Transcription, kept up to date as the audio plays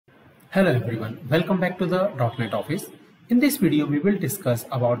Hello everyone, welcome back to the .NET Office. In this video, we will discuss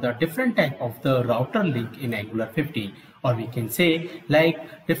about the different type of the router link in Angular 15, or we can say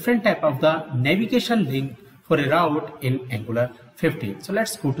like different type of the navigation link for a route in Angular 15. So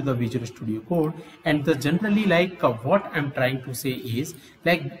let's go to the Visual Studio Code, and generally what I'm trying to say is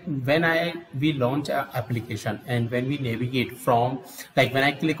like when we launch an application and when we navigate from like when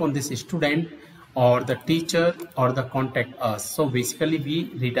I click on this student or the teacher or the contact us, so basically we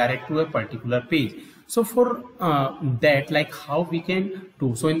redirect to a particular page. So for that, like how we can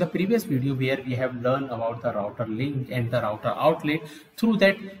do so in the previous video where we have learned about the router link and the router outlet, through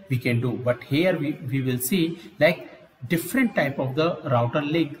that we can do, but here we will see like different type of the router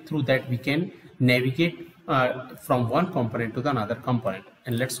link, through that we can navigate from one component to the another component.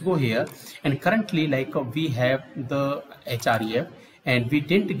 And let's go here, and currently like we have the href and we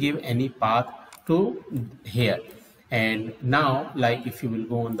didn't give any path to here. And now like if you will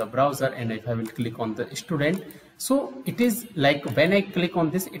go on the browser and if I will click on the student, so it is like when I click on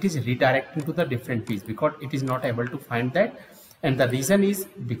this, it is redirecting to the different page because it is not able to find that. And the reason is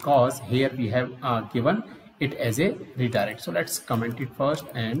because here we have given it as a redirect. So let's comment it first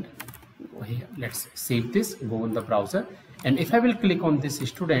and go here. Let's save this, go on the browser, and if I will click on this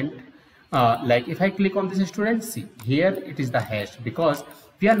student, like if I click on this student, see here it is the hash because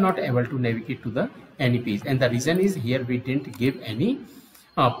we are not able to navigate to the any page, and the reason is here we didn't give any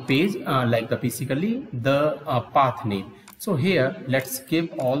page like the basically the path name. So here let's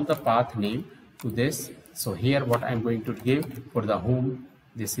give all the path name to this. So here what I'm going to give for the home,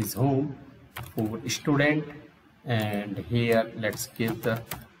 this is home, for student, and here let's give the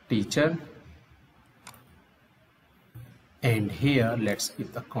teacher, and here let's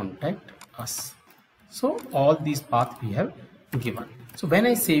give the contact us. So all these paths we have given. So when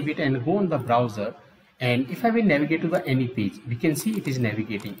I save it and go on the browser, and if I will navigate to the any page, we can see it is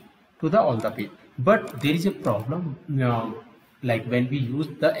navigating to the all the page. But there is a problem like when we use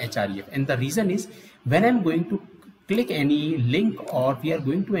the href, and the reason is when I'm going to click any link or we are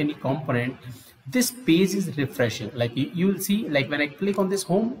going to any component, this page is refreshing. Like you will see like when I click on this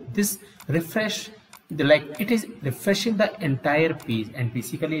home, this refresh, like it is refreshing the entire page, and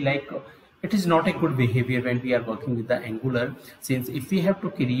basically like it is not a good behavior when we are working with the Angular, since if we have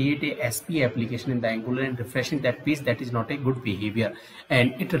to create a SP application in the Angular and refreshing that page, that is not a good behavior,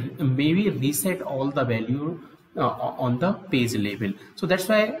 and it maybe reset all the value on the page level. So that's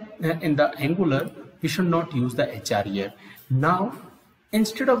why in the Angular we should not use the href. Now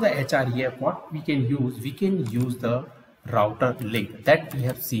instead of the href, what we can use the router link that we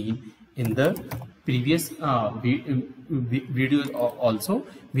have seen in the previous videos also,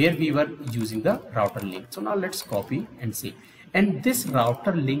 where we were using the router link. So now let's copy and see, and this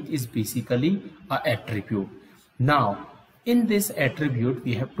router link is basically an attribute. Now in this attribute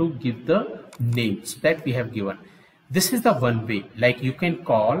we have to give the names that we have given. This is the one way, like you can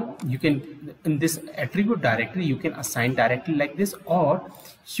call, you can in this attribute directly you can assign directly like this, or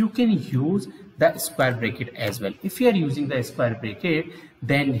you can use the square bracket as well. If you are using the square bracket,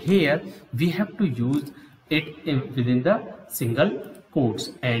 then here we have to use it within the single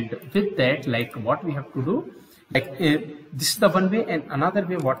quotes, and with that like what we have to do, like this is the one way, and another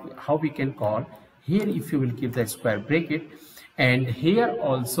way how we can call here, if you will give the square bracket, and here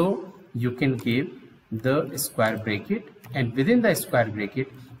also you can give the square bracket, and within the square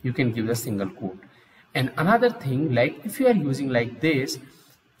bracket you can give the single quote. And another thing, like if you are using like this,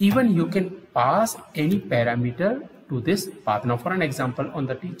 even you can pass any parameter to this path. Now for an example, on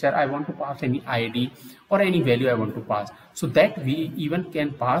the teacher I want to pass any ID or any value I want to pass, so that we even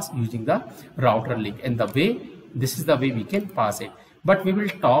can pass using the router link, and this is the way we can pass it. But we will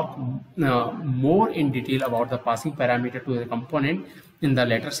talk more in detail about the passing parameter to the component in the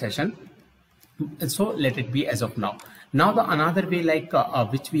later session, so let it be as of now. Now the another way like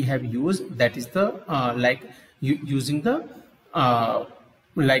which we have used, that is the using the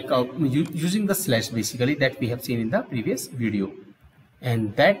using the slash basically, that we have seen in the previous video,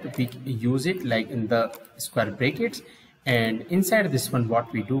 and that we use it like in the square brackets, and inside this one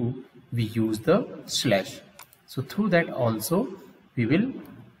what we do, we use the slash. So through that also we will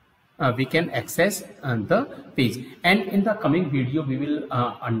we can access the page, and in the coming video we will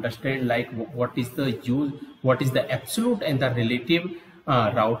understand like what is the use, what is the absolute and the relative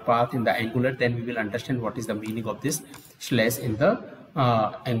route path in the Angular. Then we will understand what is the meaning of this slash in the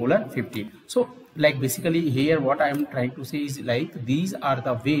Angular 15. So like basically here what I am trying to say is like these are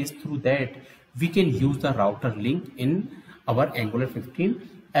the ways through that we can use the router link in our Angular 15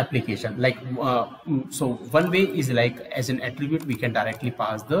 application. Like so one way is like as an attribute we can directly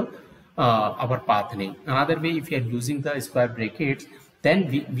pass the our path name. Another way, if you are using the square brackets,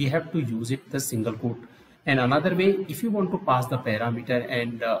 then we have to use it the single quote. And another way, if you want to pass the parameter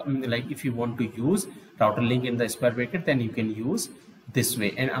and like if you want to use RouterLink in the square bracket, then you can use this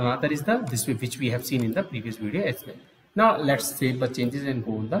way. And another is this way, which we have seen in the previous video as well. Now let's save the changes and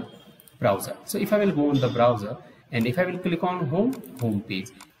go on the browser. So if I will go on the browser and if I will click on home page,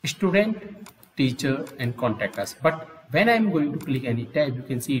 student, teacher and contact us. But when I am going to click any tab, you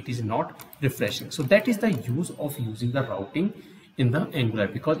can see it is not refreshing. So that is the use of using the routing in the Angular,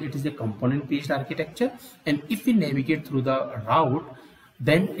 because it is a component based architecture, and if we navigate through the route,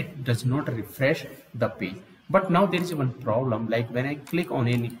 then it does not refresh the page. But now there is one problem, like when I click on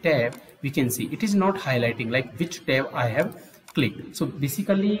any tab, we can see it is not highlighting like which tab I have clicked. So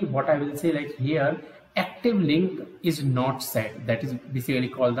basically what I will say, like here active link is not set. That is basically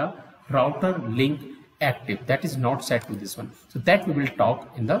called the router link active. That is not set to this one. So that we will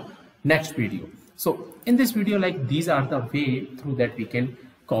talk in the next video. So in this video, like these are the way through that we can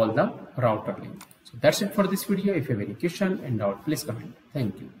call the router link. So that's it for this video. If you have any question and doubt, please comment.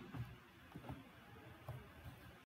 Thank you.